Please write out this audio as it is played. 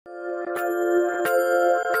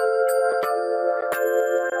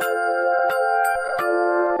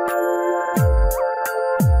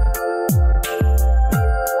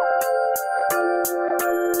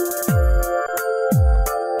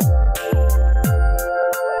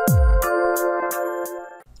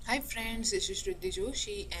friends, this is Riddhi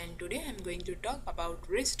Joshi and today I'm going to talk about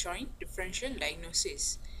wrist joint differential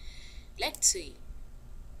diagnosis. Let's see.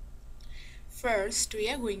 First,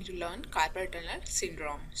 we are going to learn carpal tunnel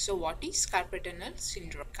syndrome. So what is carpal tunnel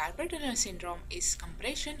syndrome? Carpal tunnel syndrome is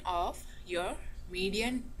compression of your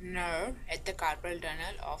median nerve at the carpal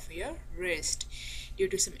tunnel of your wrist due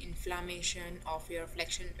to some inflammation of your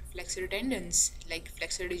flexor tendons like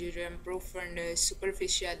flexor digitorum profundus,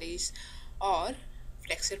 superficialis, or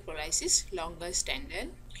flexor pollicis longus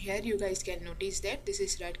tendon. Here you guys can notice that this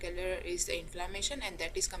is red color is the inflammation and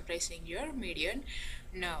that is compressing your median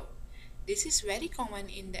nerve. This is very common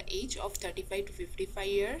in the age of 35 to 55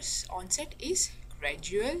 years. Onset is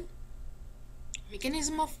gradual.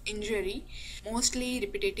 Mechanism of injury, mostly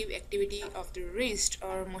repetitive activity of the wrist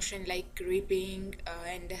or motion like gripping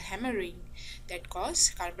and hammering that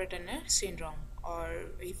cause carpal tunnel syndrome. Or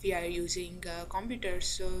if you are using computers,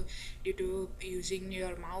 so due to using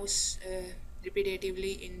your mouse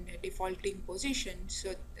repetitively in defaulting position,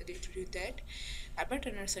 so due to that carpal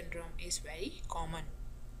tunnel syndrome is very common.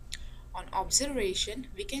 On observation,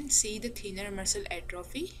 we can see the thinner muscle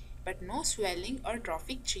atrophy but no swelling or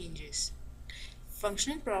trophic changes.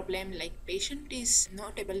 Functional problem like patient is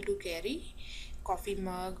not able to carry coffee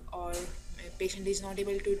mug or patient is not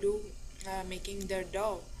able to do making the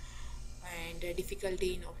dough and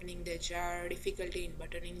difficulty in opening the jar, difficulty in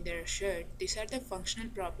buttoning their shirt. These are the functional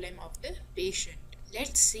problem of the patient.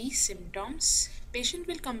 Let's see symptoms. Patient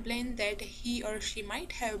will complain that he or she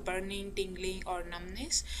might have burning, tingling or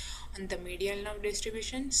numbness on the medial nerve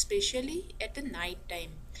distribution, especially at the night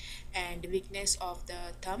time, and weakness of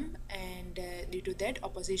the thumb, and due to that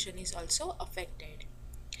opposition is also affected.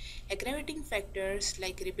 Aggravating factors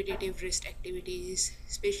like repetitive wrist activities,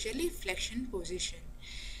 especially flexion position,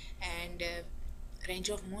 and range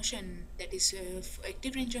of motion, that is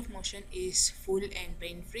active range of motion is full and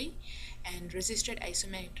pain free, and resisted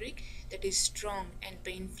isometric, that is strong and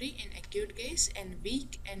pain free in acute case and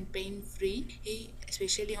weak and pain free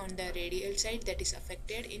especially on the radial side, that is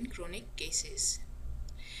affected in chronic cases.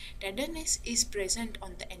 Tenderness is present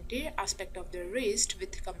on the anterior aspect of the wrist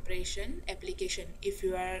with compression application. If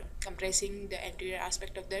you are compressing the anterior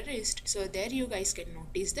aspect of the wrist, so there you guys can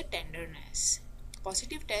notice the tenderness.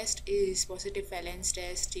 Positive test is positive phalanx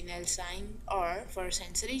test, Tinel sign, or for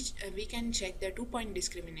sensory we can check the 2-point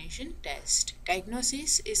discrimination test.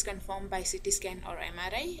 Diagnosis is confirmed by CT scan or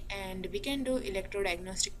MRI, and we can do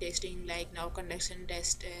electrodiagnostic testing like nerve conduction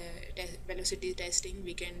test, velocity testing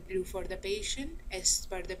we can do for the patient as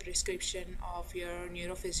per the prescription of your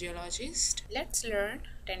neurophysiologist. Let's learn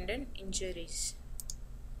tendon injuries.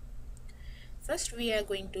 First we are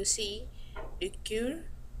going to see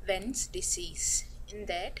DeQuervain's disease. In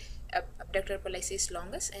that, abductor pollicis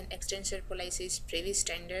longus and extensor pollicis brevis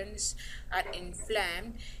tendons are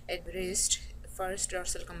inflamed at wrist first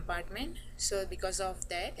dorsal compartment. So because of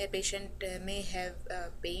that, a patient may have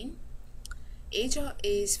pain. Age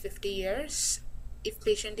is 50 years. If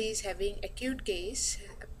patient is having acute case,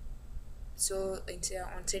 so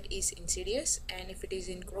onset is insidious, and if it is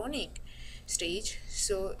in chronic stage,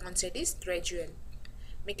 so onset is gradual.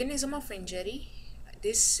 Mechanism of injury,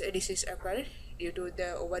 this disease occurs due to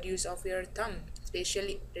the overuse of your thumb,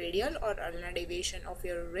 especially radial or ulnar deviation of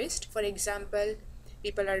your wrist. For example,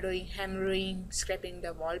 people are doing hammering, scraping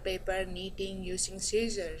the wallpaper, knitting, using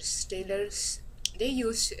scissors. Tailors, they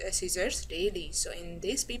use scissors daily. So in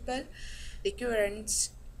these people, DeQuervain's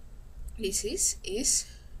disease is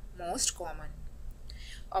most common.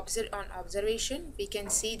 On observation, we can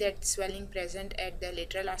see that swelling present at the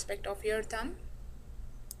lateral aspect of your thumb.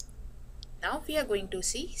 Now we are going to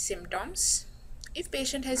see symptoms. If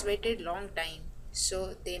patient has waited long time,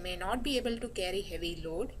 so they may not be able to carry heavy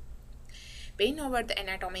load. Pain over the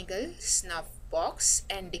anatomical snuff box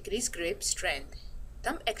and decreased grip strength.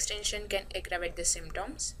 Thumb extension can aggravate the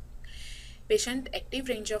symptoms. Patient active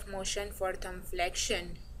range of motion for thumb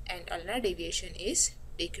flexion and ulnar deviation is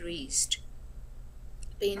decreased.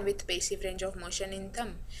 Pain with passive range of motion in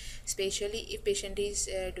thumb, especially if patient is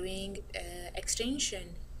doing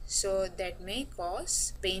extension, so that may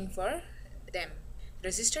cause pain for them.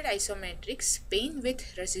 Resisted isometrics, pain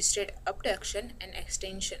with resisted abduction and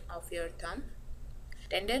extension of your thumb.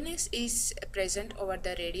 Tenderness is present over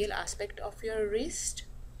the radial aspect of your wrist.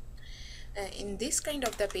 In this kind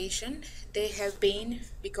of the patient, they have pain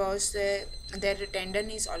because their tendon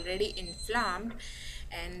is already inflamed,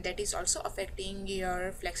 and that is also affecting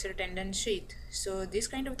your flexor tendon sheath. So this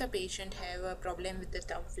kind of the patient have a problem with the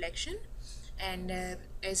thumb flexion. And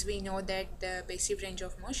as we know that the passive range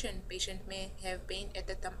of motion, patient may have pain at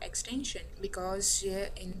the thumb extension, because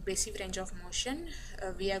in passive range of motion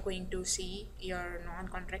we are going to see your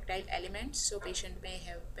non-contractile elements, so patient may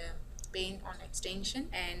have pain on extension.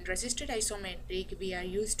 And resisted isometric we are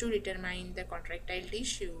used to determine the contractile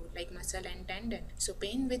tissue like muscle and tendon. So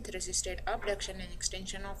pain with resisted abduction and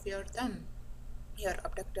extension of your thumb, your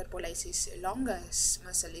abductor pollicis longus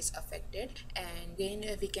muscle is affected. And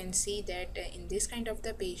then we can see that in this kind of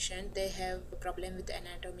the patient they have a problem with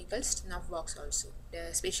anatomical snuff box also.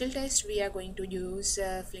 The special test we are going to use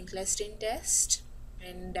Finkelstein test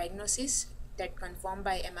and diagnosis that confirmed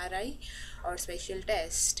by MRI or special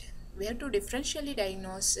test. We have to differentially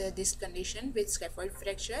diagnose this condition with scaphoid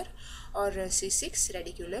fracture or C6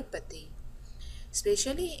 radiculopathy.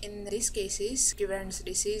 Especially in these cases, DeQuervain's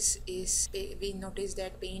disease is, we notice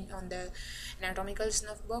that pain on the anatomical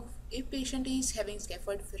snuff box. If patient is having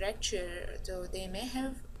scaphoid fracture, so they may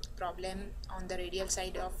have problem on the radial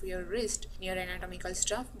side of your wrist near anatomical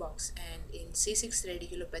snuff box. And in C6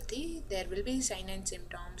 radiculopathy, there will be sign and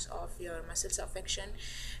symptoms of your muscles affection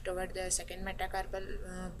toward the second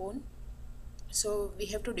metacarpal bone. So we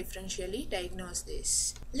have to differentially diagnose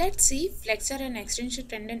this. Let's see flexor and extensor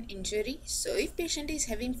tendon injury. So if patient is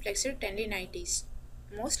having flexor tendinitis,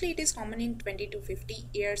 mostly it is common in 20 to 50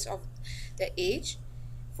 years of the age.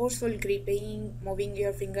 Forceful gripping, moving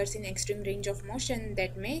your fingers in extreme range of motion,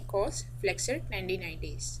 that may cause flexor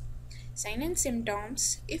tendinitis. Sign and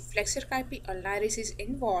symptoms: if flexor carpi ulnaris is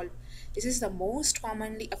involved, this is the most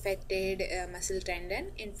commonly affected muscle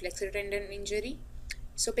tendon in flexor tendon injury.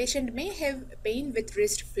 So patient may have pain with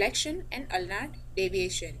wrist flexion and ulnar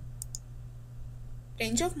deviation.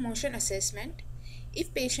 Range of motion assessment: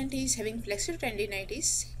 if patient is having flexor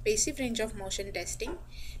tendinitis, passive range of motion testing,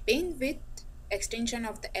 pain with extension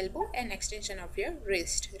of the elbow and extension of your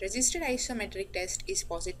wrist. Resisted isometric test is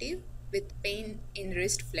positive with pain in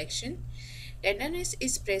wrist flexion. Tenderness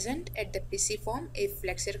is present at the pisiform if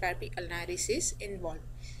flexor carpi ulnaris is involved.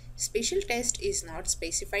 Special test is not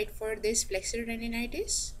specified for this flexor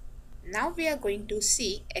tendinitis. Now we are going to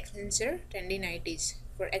see extensor tendinitis.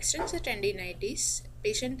 For extensor tendinitis,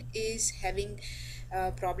 patient is having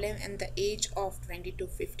a problem in the age of 20 to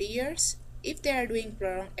 50 years. If they are doing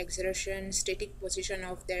prolonged exertion, static position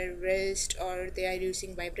of their wrist, or they are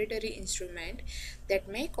using vibratory instrument, that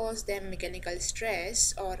may cause them mechanical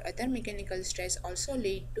stress, or other mechanical stress also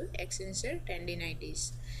lead to extensor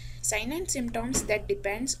tendinitis. Sign and symptoms that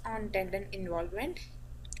depends on tendon involvement: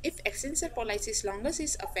 if extensor pollicis longus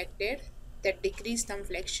is affected, that decreased thumb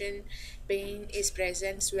flexion, pain is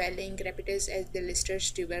present, swelling, crepitus as the Lister's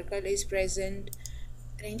tubercle is present.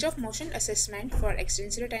 Range of motion assessment for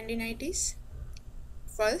extensor tendinitis: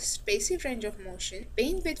 first, passive range of motion,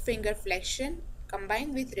 pain with finger flexion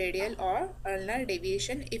combined with radial or ulnar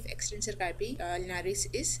deviation if extensor carpi ulnaris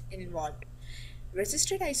is involved.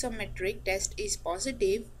 Resisted isometric test is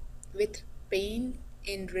positive with pain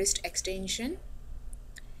in wrist extension.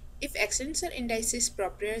 If extensor indicis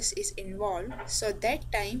proprius is involved, so that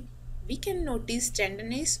time we can notice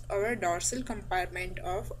tenderness over dorsal compartment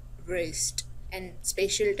of wrist. And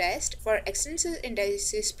spatial test for extensor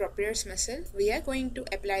indicis proprius muscle, we are going to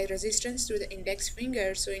apply resistance to the index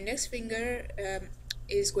finger. So index finger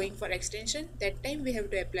is going for extension, that time we have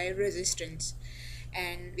to apply resistance,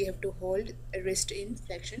 and we have to hold a wrist in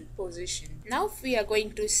flexion position. Now we are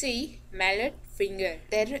going to see mallet finger.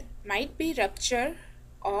 There might be rupture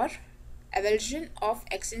or avulsion of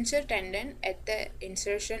extensor tendon at the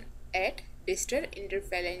insertion at distal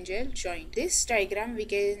interphalangeal joint. This diagram we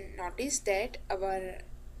can notice that our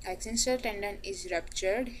extensor tendon is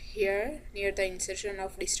ruptured here near the insertion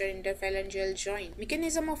of distal interphalangeal joint.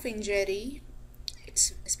 Mechanism of injury: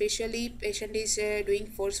 it's especially patient is doing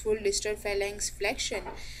forceful distal phalanx flexion,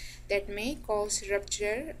 that may cause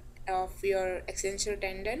rupture of your extensor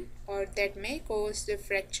tendon, or that may cause the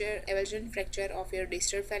fracture, avulsion fracture of your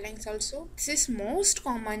distal phalanx also. This is most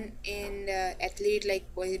common in athlete like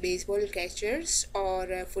baseball catchers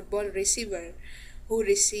or football receiver who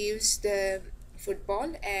receives the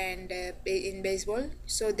football and in baseball,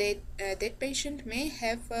 so that patient may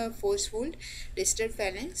have a forceful distal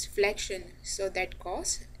phalanx flexion, so that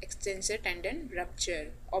cause extensor tendon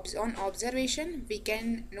rupture. On observation, we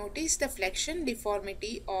can notice the flexion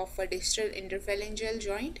deformity of a distal interphalangeal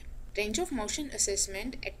joint. Range of motion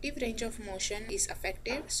assessment: active range of motion is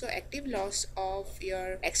affected, so active loss of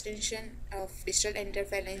your extension of distal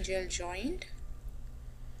interphalangeal joint.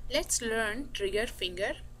 Let's learn trigger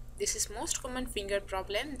finger. This is most common finger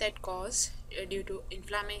problem that cause due to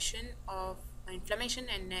inflammation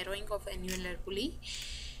and narrowing of annular pulley.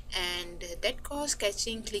 and that cause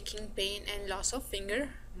catching, clicking pain, and loss of finger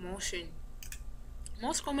motion.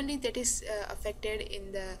 Most commonly that is affected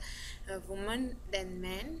in the woman than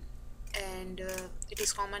men, and it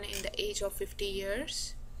is common in the age of 50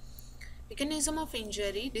 years. Mechanism of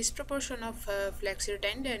injury: disproportion of flexor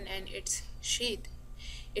tendon and its sheath.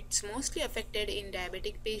 It's mostly affected in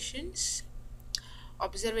diabetic patients.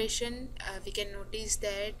 Observation: we can notice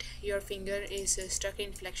that your finger is stuck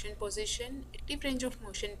in flexion position. Active range of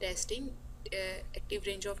motion testing: active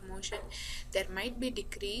range of motion, there might be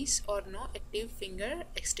decrease or no active finger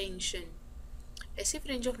extension. Passive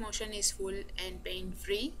range of motion is full and pain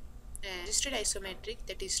free. Registered isometric,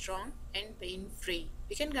 that is strong and pain free.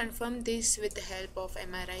 We can confirm this with the help of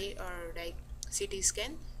MRI or CT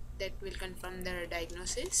scan that will confirm the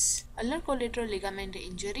diagnosis. Ulnar collateral ligament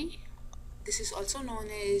injury, this is also known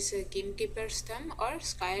as gamekeeper's thumb or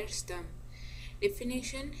skyer's thumb.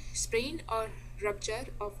 Definition: sprain or rupture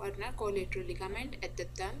of ulnar collateral ligament at the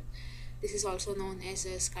thumb. This is also known as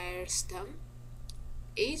a skyer's thumb.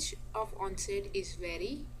 Age of onset is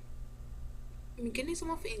vary. Mechanism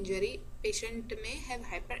of injury: patient may have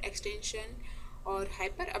hyperextension or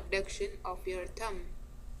hyperabduction of your thumb.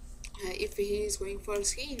 If he is going for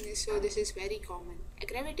skiing, so this is very common.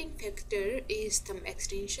 Aggravating factor is thumb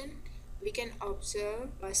extension. We can observe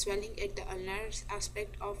swelling at the ulnar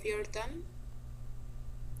aspect of your thumb.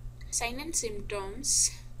 Sign and symptoms: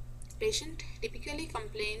 patient typically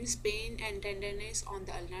complains pain and tenderness on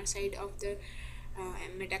the ulnar side of the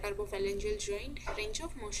metacarpophalangeal joint. Range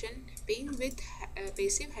of motion: pain with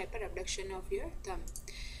passive hyperabduction of your thumb.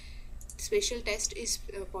 Special test is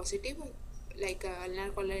positive, like ulnar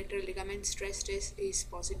collateral ligament stress test is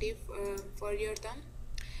positive for your thumb.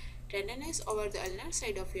 Tenderness over the ulnar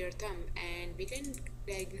side of your thumb, and we can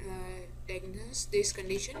diagnose this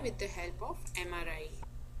condition with the help of MRI.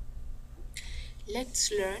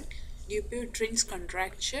 Let's learn Dupuytren's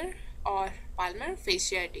contracture or Palmar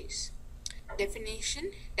Fasciitis.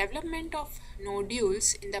 Definition: development of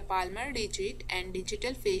nodules in the palmar digit and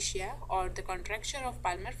digital fascia, or the contracture of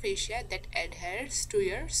palmar fascia that adheres to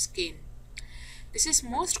your skin. This is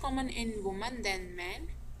most common in women than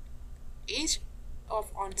men. Age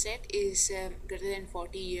of onset is greater than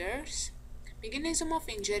 40 years. Mechanism of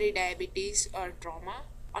injury: diabetes or trauma.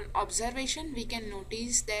 On observation, we can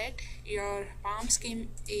notice that your palm skin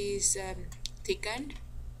is thickened.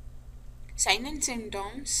 Sign and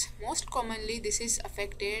symptoms: most commonly this is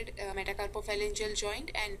affected metacarpophalangeal joint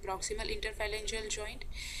and proximal interphalangeal joint,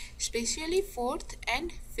 especially fourth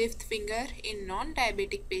and fifth finger in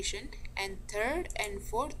non-diabetic patient and third and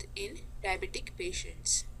fourth in diabetic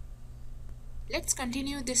patients. Let's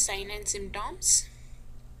continue this sign and symptoms.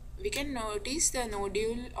 We can notice the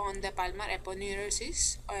nodule on the palmar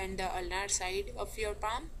aponeurosis and the ulnar side of your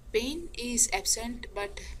palm. Pain is absent,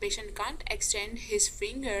 but patient can't extend his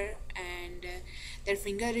finger, and their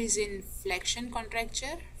finger is in flexion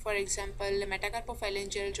contracture. For example,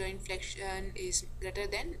 metacarpophalangeal joint flexion is greater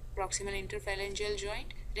than proximal interphalangeal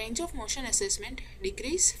joint. Range of motion assessment: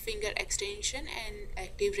 decrease finger extension and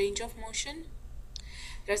active range of motion.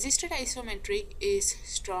 Registered isometric is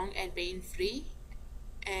strong and pain free.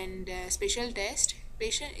 And special test: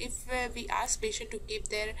 patient, if we ask patient to keep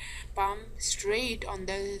their palm straight on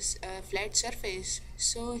the flat surface,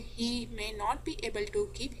 so he may not be able to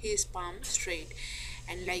keep his palm straight,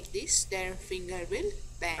 and like this their finger will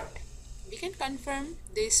bend. We can confirm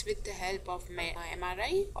this with the help of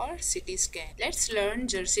MRI or CT scan. Let's learn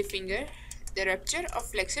jersey finger. The rupture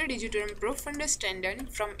of flexor digitorum profundus tendon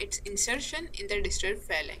from its insertion in the distal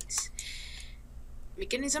phalanx.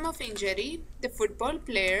 Mechanism of injury: the football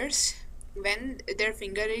players, when their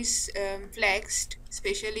finger is flexed,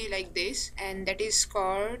 especially like this, and that is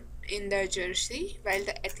scored in the jersey while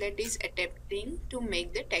the athlete is attempting to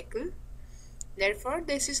make the tackle. Therefore,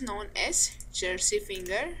 this is known as jersey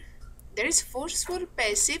finger. There is forceful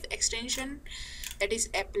passive extension that is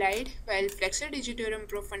applied while flexor digitorum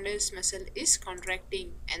profundus muscle is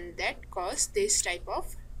contracting, and that causes this type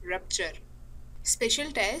of rupture.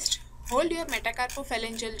 Special test: hold your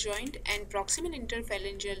metacarpophalangeal joint and proximal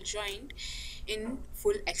interphalangeal joint in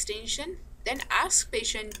full extension. Then ask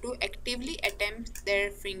patient to actively attempt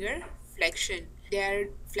their finger flexion. They are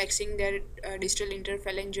flexing their distal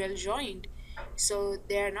interphalangeal joint, so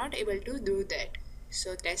they are not able to do that.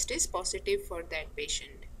 So test is positive for that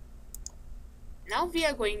patient. Now we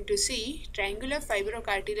are going to see triangular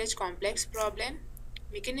fibrocartilage complex problem.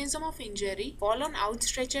 Mechanism of injury: fall on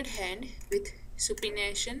outstretched hand with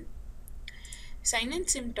supination. Sign and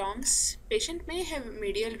symptoms: patient may have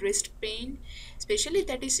medial wrist pain, especially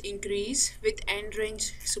that is increased with end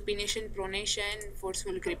range supination, pronation,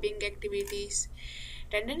 forceful gripping activities.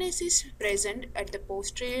 Tenderness is present at the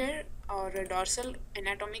posterior or dorsal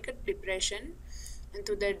anatomical depression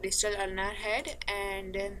into the distal ulnar head,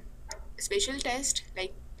 and special test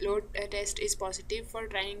like load test is positive for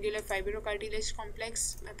triangular fibrocartilage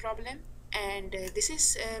complex problem, and this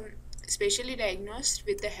is specially diagnosed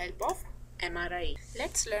with the help of MRI.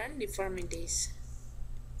 Let's learn deformities.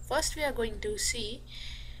 First we are going to see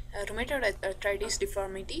rheumatoid arthritis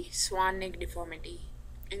deformity, Swan-Neck deformity.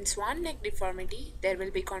 In Swan-Neck deformity, there will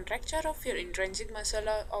be contracture of your intrinsic muscle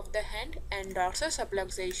of the hand and dorsal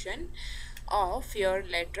subluxation of your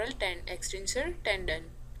lateral extensor tendon.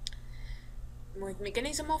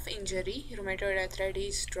 Mechanism of injury, rheumatoid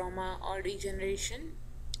arthritis, trauma or degeneration.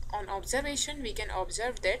 On observation, we can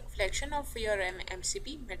observe that flexion of your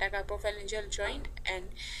MCP, metacarpophalangeal joint, and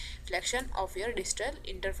flexion of your distal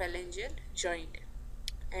interphalangeal joint,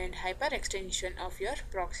 and hyperextension of your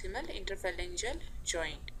proximal interphalangeal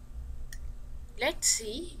joint. Let's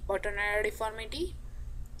see Boutonniere deformity,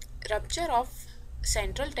 rupture of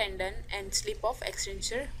central tendon and slip of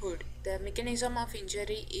extensor hood. The mechanism of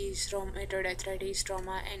injury is rheumatoid arthritis,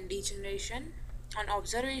 trauma and degeneration. On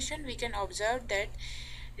observation, we can observe that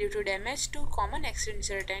due to damage to common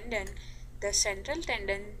extensor tendon, the central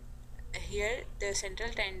tendon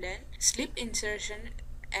slip insertion,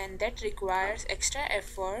 and that requires extra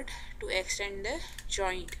effort to extend the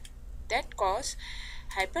joint. That cause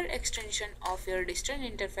hyperextension of your distal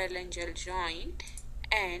interphalangeal joint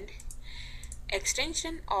and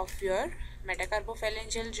extension of your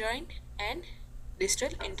metacarpophalangeal joint and distal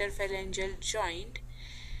interphalangeal joint,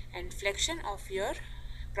 and flexion of your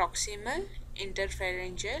proximal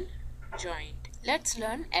interphalangeal joint. Let's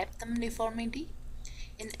learn apthum deformity.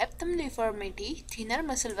 In apthum deformity, thinner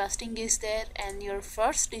muscle wasting is there, and your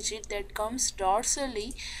first digit that comes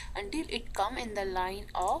dorsally until it come in the line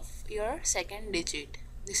of your second digit.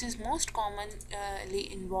 This is most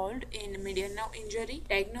commonly involved in median nerve injury.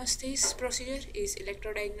 Diagnosis procedure is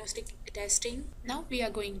electrodiagnostic testing. Now we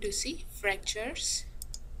are going to see fractures.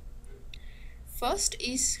 First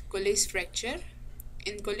is Colle's fracture.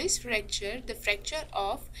 In Colle's fracture, the fracture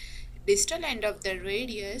of distal end of the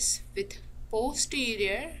radius with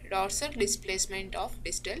posterior dorsal displacement of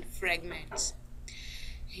distal fragments.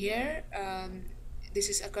 Here, this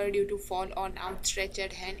is occurred due to fall on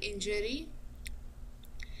outstretched hand injury.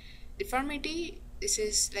 Deformity, this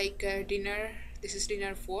is like a dinner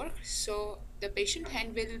fork, so the patient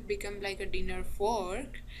hand will become like a dinner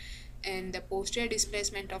fork, and the posterior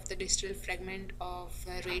displacement of the distal fragment of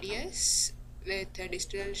radius with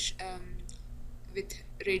with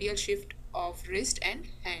radial shift of wrist and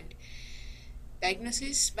hand.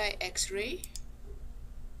 Diagnosis by X-ray.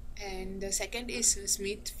 And the second is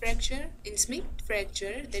Smith fracture. In Smith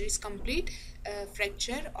fracture, there is complete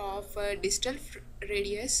fracture of distal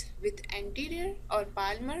radius with anterior or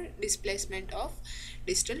palmar displacement of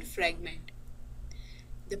distal fragment.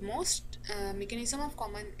 The most mechanism of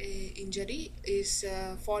common injury is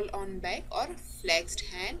fall on back or flexed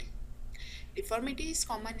hand. Deformity is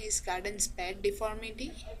common is garden's pad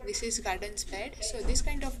deformity. This is garden's pad, so this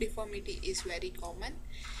kind of deformity is very common.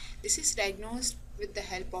 This is diagnosed with the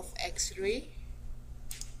help of X-ray.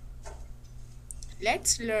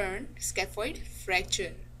 Let's learn scaphoid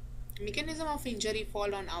fracture. Mechanism of injury,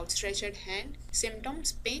 fall on outstretched hand.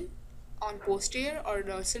 Symptoms, pain on posterior or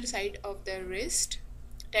dorsal side of the wrist.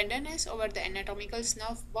 Tenderness over the anatomical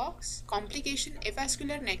nerve box. Complication,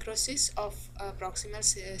 avascular necrosis of proximal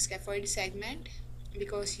scaphoid segment,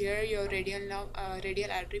 because here your radial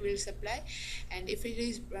artery will supply, and if it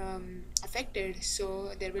is affected,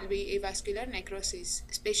 so there will be avascular necrosis.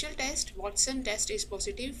 Special test, Watson test is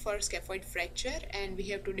positive for scaphoid fracture, and we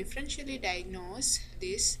have to differentially diagnose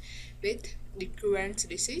this with DeQuervain's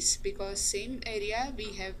disease, because same area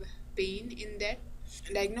we have pain in that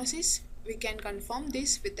diagnosis. We can confirm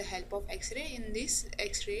this with the help of X-ray. In this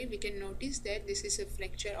X-ray, we can notice that this is a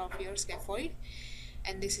fracture of your scaphoid,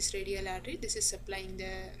 and this is radial artery. This is supplying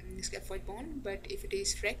the scaphoid bone, but if it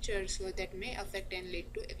is fractured, so that may affect and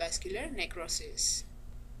lead to avascular necrosis.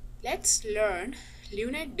 Let's learn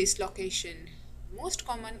lunate dislocation. Most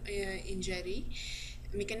common injury,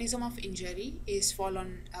 mechanism of injury is fall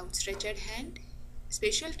on outstretched hand.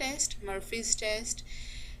 Special test, Murphy's test,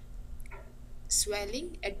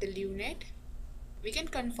 swelling at the lunate. We can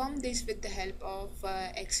confirm this with the help of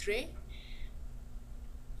X-ray.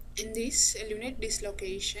 In this lunate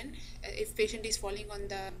dislocation, if patient is fall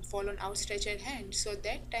on outstretched hand, so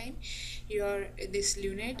that time this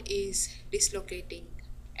lunate is dislocating.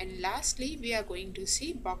 And lastly, we are going to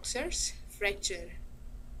see boxer's fracture.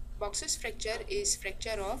 Boxer's fracture is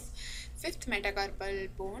fracture of fifth metacarpal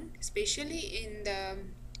bone, especially in the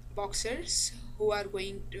boxers who are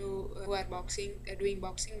doing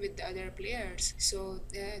boxing with the other players. So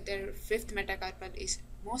their fifth metacarpal is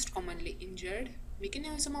most commonly injured.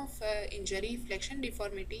 Mechanism of injury: flexion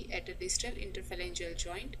deformity at a distal interphalangeal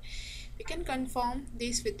joint. We can confirm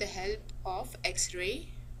this with the help of X-ray.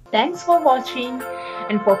 Thanks for watching,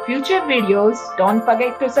 and for future videos don't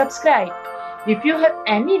forget to subscribe. If you have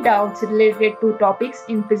any doubts related to topics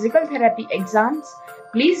in physical therapy exams,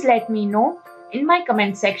 please let me know in my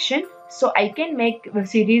comment section so I can make a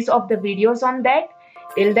series of the videos on that.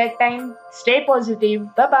 Till that time, stay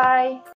positive. Bye bye.